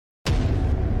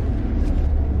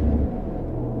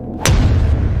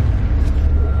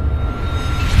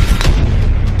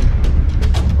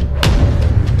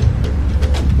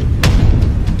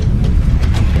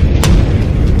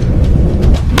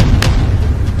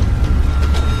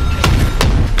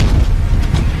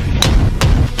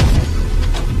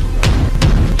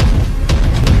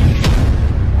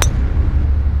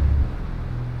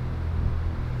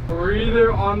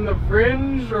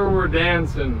cringe or we're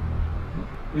dancing.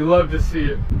 You love to see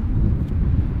it.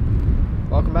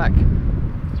 Welcome back.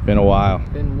 It's been a while.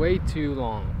 Been way too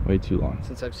long. Way too long.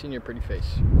 Since I've seen your pretty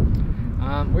face.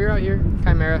 We're out here,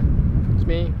 Chimera. It's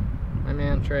me, my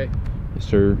man Trey. Yes,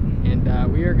 sir.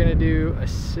 And we are gonna do a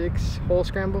 6-hole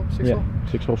scramble. 6-hole?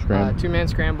 6-hole scramble. 2-man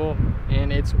scramble,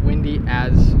 and it's windy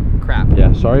as crap.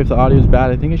 Yeah, sorry if the audio is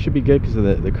bad. I think it should be good because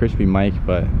of the crispy mic,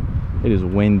 but it is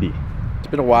windy. It's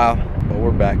been a while, but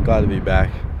we're back. Glad to be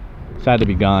back. Sad to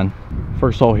be gone.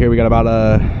 First hole here, we got about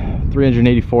a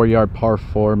 384-yard par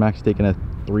 4. Mack's taking a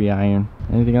 3-iron.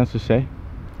 Anything else to say?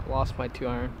 Lost my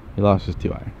 2-iron. He lost his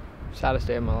 2-iron. Saddest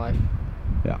day of my life.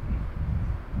 Yeah.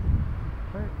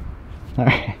 All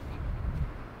right.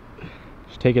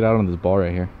 Just take it out on this ball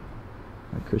right here.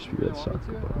 That crispy red soccer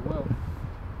ball.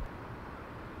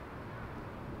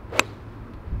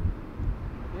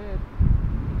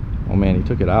 Oh man, he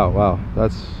took it out. Wow,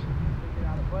 that's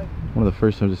one of the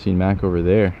first times I've seen Mack over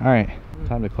there. All right,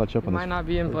 time to clutch up on this. Might not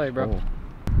be in play, bro. Hole.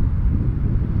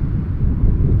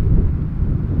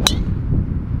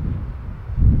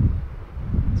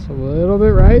 It's a little bit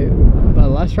right, but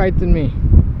less right than me.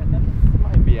 It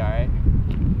might be all right.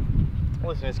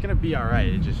 Listen, it's gonna be all right.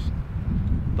 It just,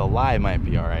 the lie might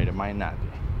be all right. It might not be.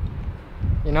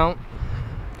 You know,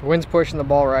 the wind's pushing the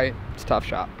ball right. It's a tough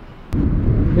shot.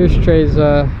 Here's Trey's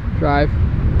drive,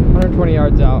 120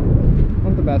 yards out.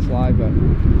 Not the best lie, but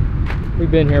we've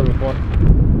been here before.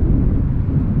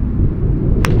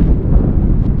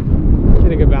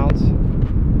 Get a good bounce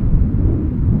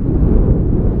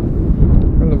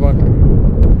from the bunker.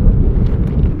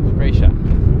 Great shot.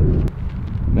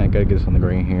 Matt, gotta get us on the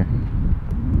green here.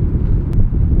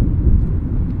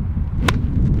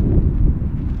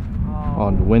 Oh,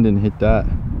 the wind didn't hit that.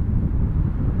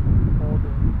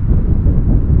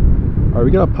 Alright,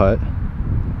 we got a putt.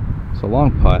 It's a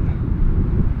long putt,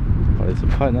 but it's a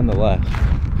putt nonetheless.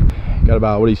 Got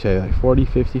about, what do you say, like 40,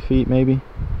 50 feet maybe?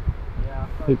 Yeah,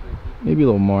 maybe a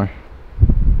little more.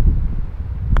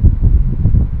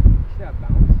 See that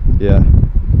bounce? Yeah.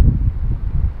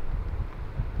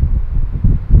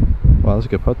 Wow, that's a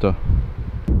good putt though.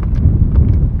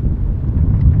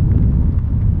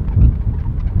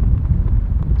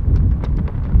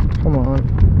 Come on,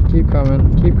 keep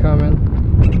coming, keep coming.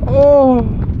 Oh!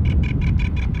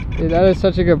 Dude, that is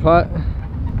such a good putt.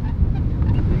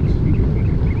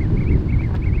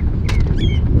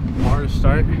 Hard to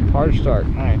start? Hard start.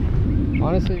 Alright.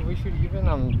 Honestly, we should even,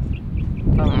 I'm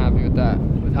kind of happy with that,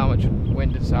 with how much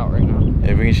wind is out right now.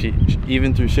 If we can see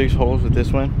even through 6 holes with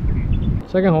this one.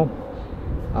 Second hole.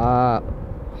 Par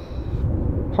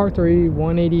 3,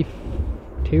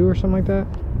 182 or something like that.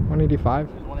 185.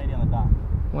 180 on the dot.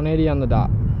 180 on the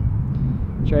dot.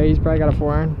 Trey's probably got a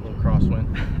 4-iron. A little crosswind.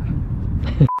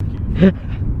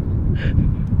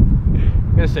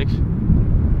 Got a 6.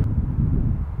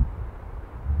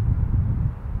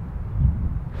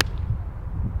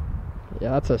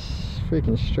 Yeah, that's a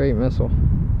freaking straight missile.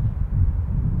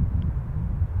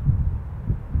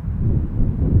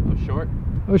 Oh, short?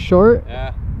 Oh, short?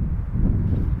 Yeah.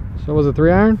 So was it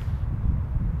 3-iron?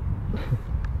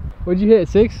 What'd you hit?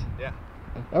 6? Yeah.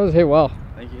 That was hit well.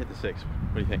 I think you hit the 6.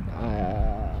 What do you think?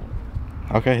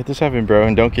 Okay, hit the 7, bro,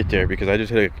 and don't get there because I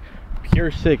just hit a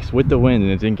pure 6 with the wind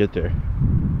and it didn't get there.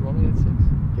 You want me to hit 6?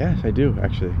 Yes, I do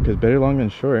actually, because better long than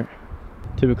short.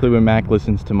 Typically when Mack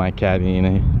listens to my caddy, and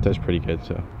he does pretty good,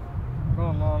 so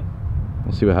Going long.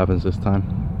 we'll see what happens this time.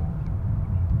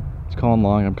 It's calling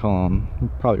long, I'm calling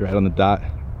probably right on the dot.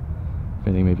 If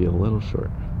anything, maybe a little short.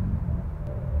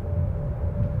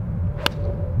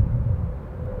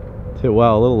 It's hit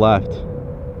well, a little left.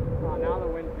 Oh, now the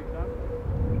wind picks up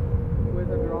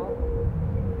with a draw.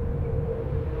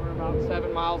 And we're about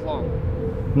 7 miles long.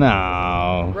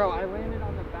 No. Bro, I landed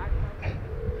on the back side.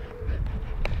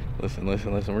 Listen, we're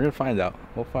gonna find out.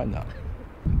 We'll find out.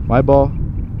 My ball, a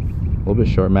little bit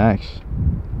short. Max,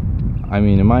 I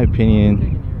mean, in my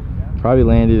opinion, probably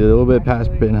landed a little bit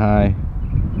past pin high.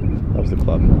 That was the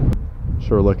club.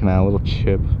 So we're looking at a little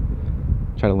chip.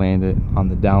 Try to land it on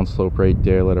the down slope right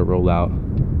there, let it roll out.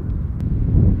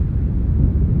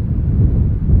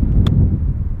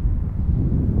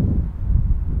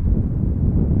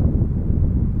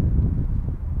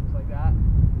 Just like that.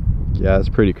 Yeah, it's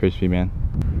pretty crispy, man.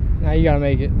 Now you gotta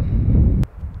make it.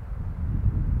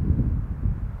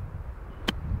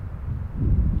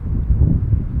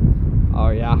 Oh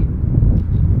yeah.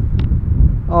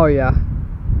 Oh yeah.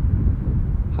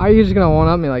 How are you just gonna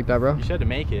one-up me like that, bro? You said to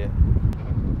make it.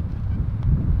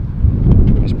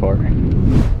 Nice par.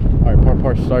 Alright,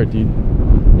 par start, dude.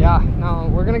 Yeah, no,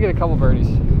 we're gonna get a couple birdies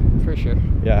for sure.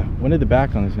 Yeah, when did the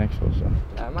back on this next hole, so?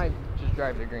 Yeah, I might just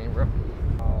drive the green, bro.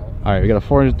 All right, we got a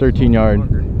 413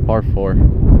 yard par 4.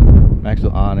 Max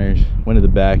with honors. Wind to the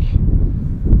back.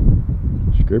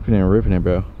 Just gripping it and ripping it,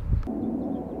 bro.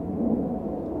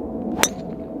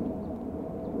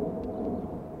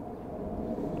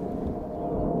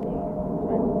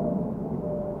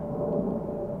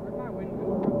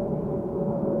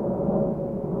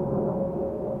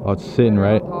 Oh, it's sitting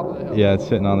right. Yeah, it's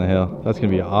sitting on the hill. That's gonna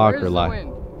be an awkward lie. I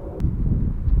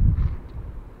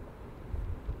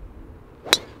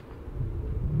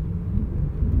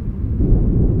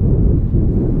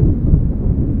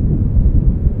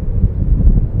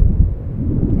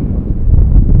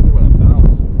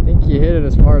think you hit it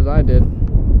as far as I did.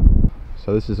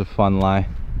 So this is a fun lie.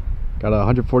 Got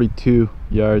 142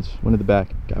 yards. Wind to the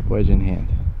back. Gap wedge in hand.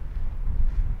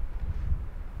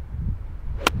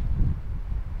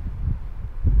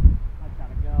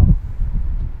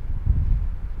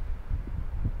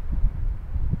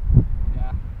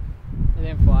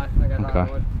 Okay.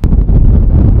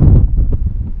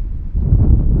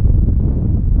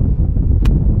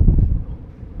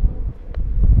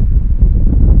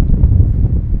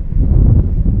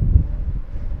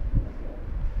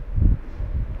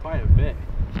 Quite a bit.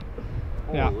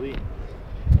 Yeah. Holy.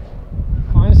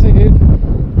 Honestly, dude,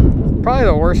 probably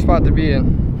the worst spot to be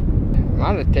in.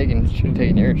 Should have taken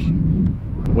yours.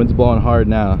 Wind's blowing hard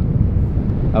now.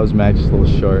 That was Mack, just a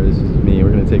little short. This is me. We're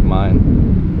gonna take mine.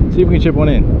 See if we can chip one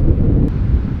in.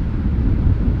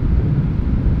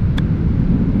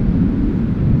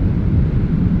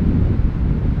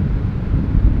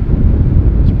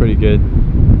 It's pretty good.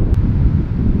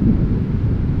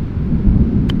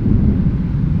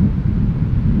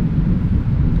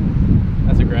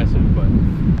 That's aggressive, but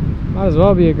might as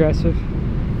well be aggressive.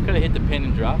 could have hit the pin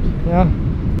and dropped. Yeah.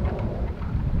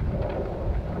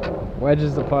 Wedge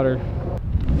is the putter.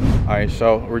 All right,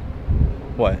 so we're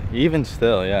what, even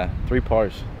still? Yeah, 3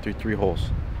 pars through 3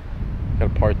 holes.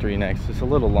 Got a par 3 next. It's a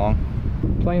little long.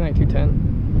 Playing like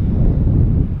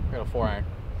 210. Got a 4 iron.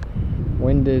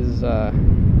 Wind is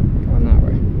going that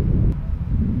way.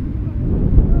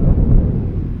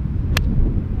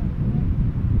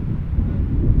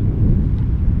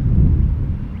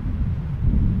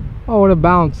 Oh, what a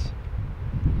bounce.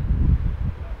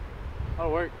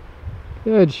 That'll work.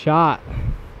 Good shot.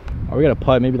 Oh, we got a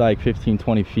putt maybe like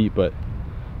 15-20 feet, but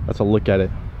let's a look at it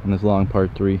on this long par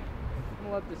 3. I'm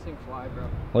gonna let this thing fly, bro.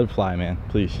 Let it fly, man,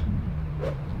 please.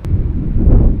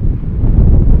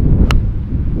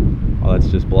 Oh, that's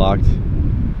just blocked.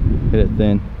 Hit it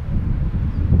thin.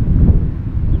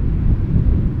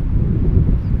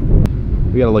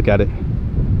 We gotta look at it.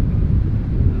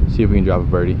 See if we can drop a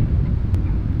birdie.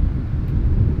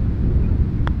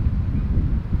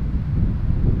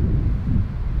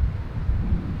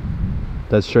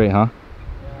 That's straight, huh?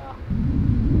 Yeah.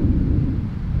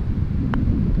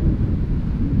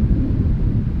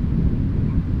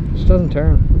 Just doesn't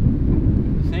turn.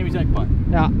 Same exact putt.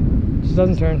 Yeah. Just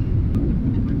doesn't turn.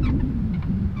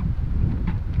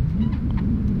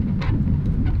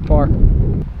 Par.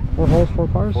 4 holes, 4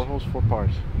 pars? 4 holes, 4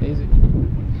 pars. Easy.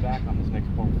 Back on this next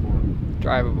par 4.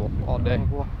 Drivable all day.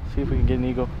 See if we can get an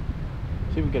eagle.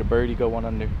 See if we can get a birdie, go 1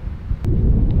 under.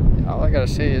 All I gotta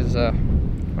say is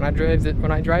when I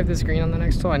drive this green on the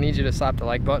next hole, I need you to slap the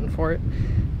like button for it,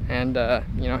 and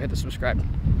you know, hit the subscribe.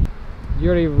 You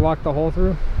already walked the hole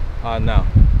through? No.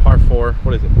 Par 4.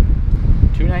 What is it?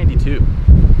 292.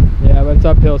 Yeah, but it's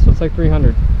uphill, so it's like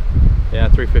 300. Yeah,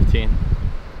 315.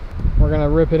 We're gonna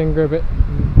rip it and grip it.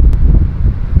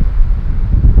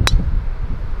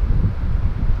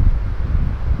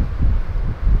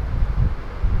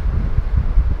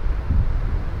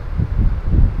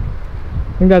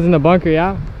 I think that's in the bunker,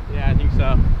 yeah? Yeah, I think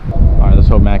so. Alright, let's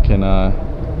hope Matt can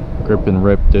grip and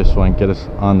rip this one, get us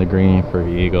on the green for the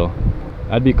eagle.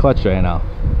 That'd be clutch right now.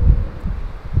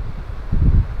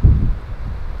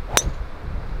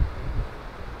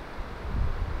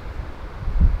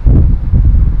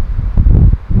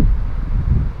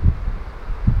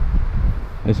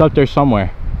 It's up there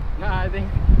somewhere. Nah, I think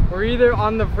we're either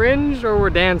on the fringe or we're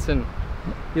dancing.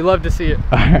 You love to see it.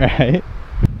 Alright.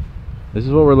 This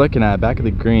is what we're looking at, back of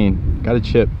the green. Got a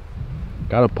chip,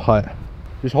 got a putt.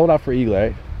 Just hold out for eagle,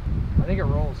 right? I think it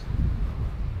rolls.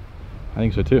 I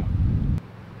think so too.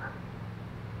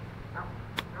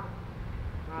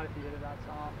 Not if you hit it that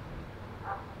soft.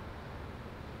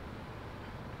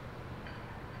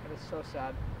 That is so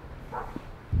sad.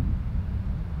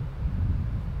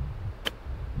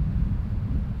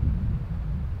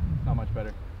 Not much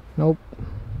better. Nope.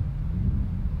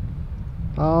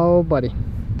 Oh, buddy.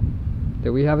 Did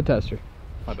we have a tester?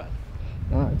 My bad.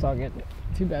 No, it's all good.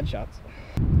 2 bad shots.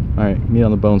 All right, meat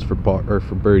on the bones for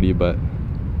for birdie, but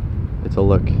it's a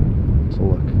look. It's a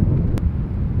look.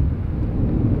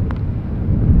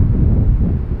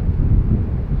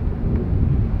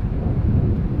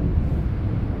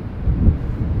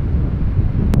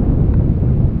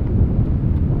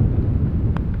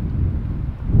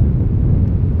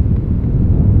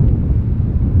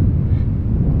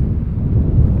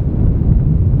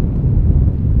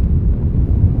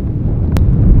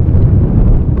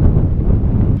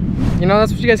 You know,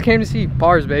 that's what you guys came to see.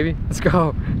 Pars, baby. Let's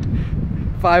go.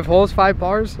 5 holes, 5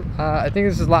 pars. I think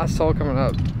this is last hole coming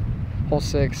up. Hole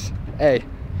 6. Hey,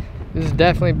 this is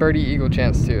definitely birdie eagle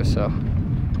chance too, so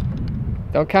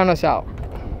don't count us out.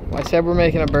 I said we're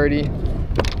making a birdie.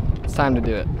 It's time to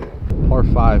do it. Par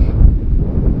 5.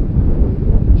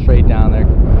 Straight down there.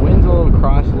 Wind's a little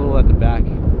cross, a little at the back.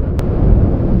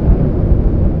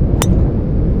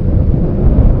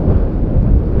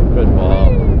 Good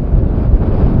ball.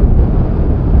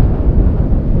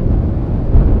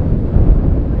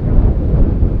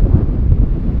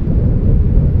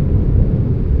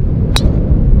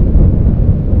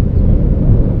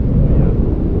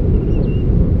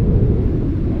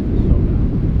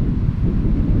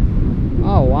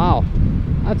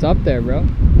 That's up there, bro.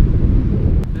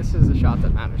 This is the shot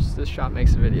that matters. This shot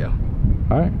makes a video.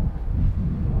 All right.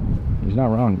 He's not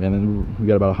wrong, man. And we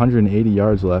got about 180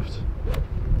 yards left.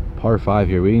 Par 5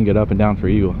 here. We can get up and down for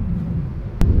eagle. I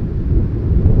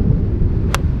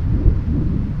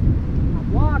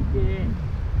blocked it.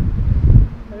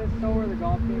 That is so where the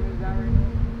golf team is at right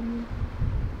now.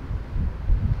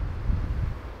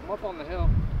 I'm up on the hill.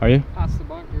 Are you? Past the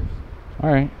bunkers.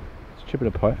 All right. Let's chip it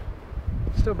a putt.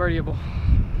 Still birdieable.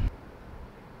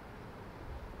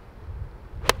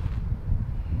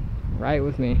 Right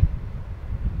with me.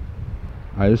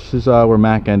 All right, this is where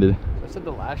Mack ended. I said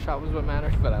the last shot was what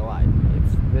matters, but I lied.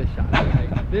 It's this shot.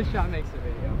 This shot makes the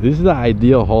video. This is the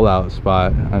ideal holdout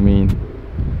spot. I mean,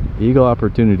 eagle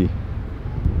opportunity.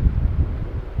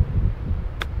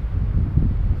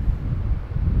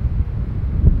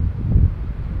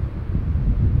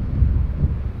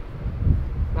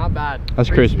 Not bad. That's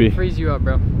crispy. Freeze you up,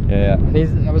 bro. Yeah.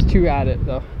 I was 2 at it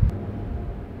though.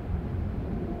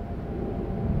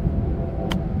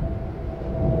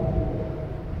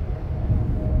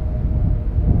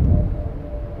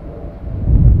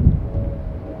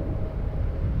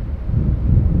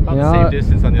 About the same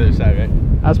distance on the other side,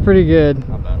 right? That's pretty good.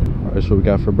 Not bad. All right, so we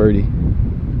got for birdie.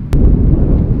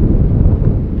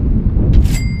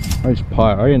 Nice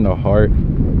putt, right in the heart.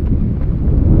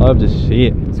 Love to see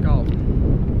it. Let's go.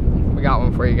 We got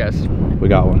one for you guys. We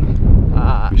got one.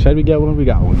 We said we get one, we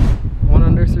got one. 1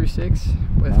 under through 6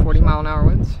 with 40-mile-an-hour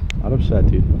winds. Not upset,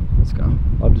 dude. Let's go.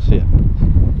 Love to see it.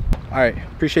 All right,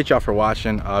 appreciate y'all for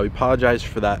watching. We apologize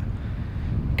for that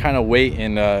kind of wait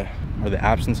in or the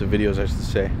absence of videos, I should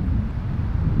say.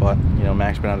 But you know,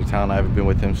 Mack's been out of town. I haven't been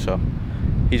with him, so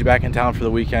he's back in town for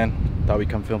the weekend. Thought we'd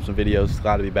come film some videos.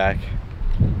 Glad to be back.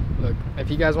 Look, if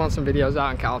you guys want some videos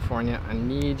out in California, I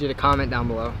need you to comment down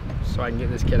below so I can get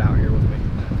this kid out here with me.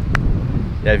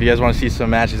 Yeah, if you guys want to see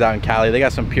some matches out in Cali, they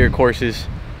got some pier courses.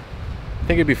 I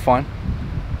think it'd be fun.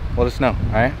 Let us know.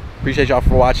 All right. Appreciate y'all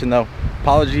for watching, though.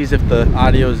 Apologies if the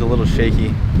audio is a little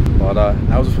shaky, but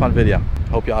that was a fun video.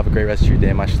 Hope y'all have a great rest of your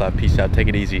day. Much love. Peace out. Take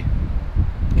it easy.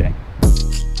 Okay.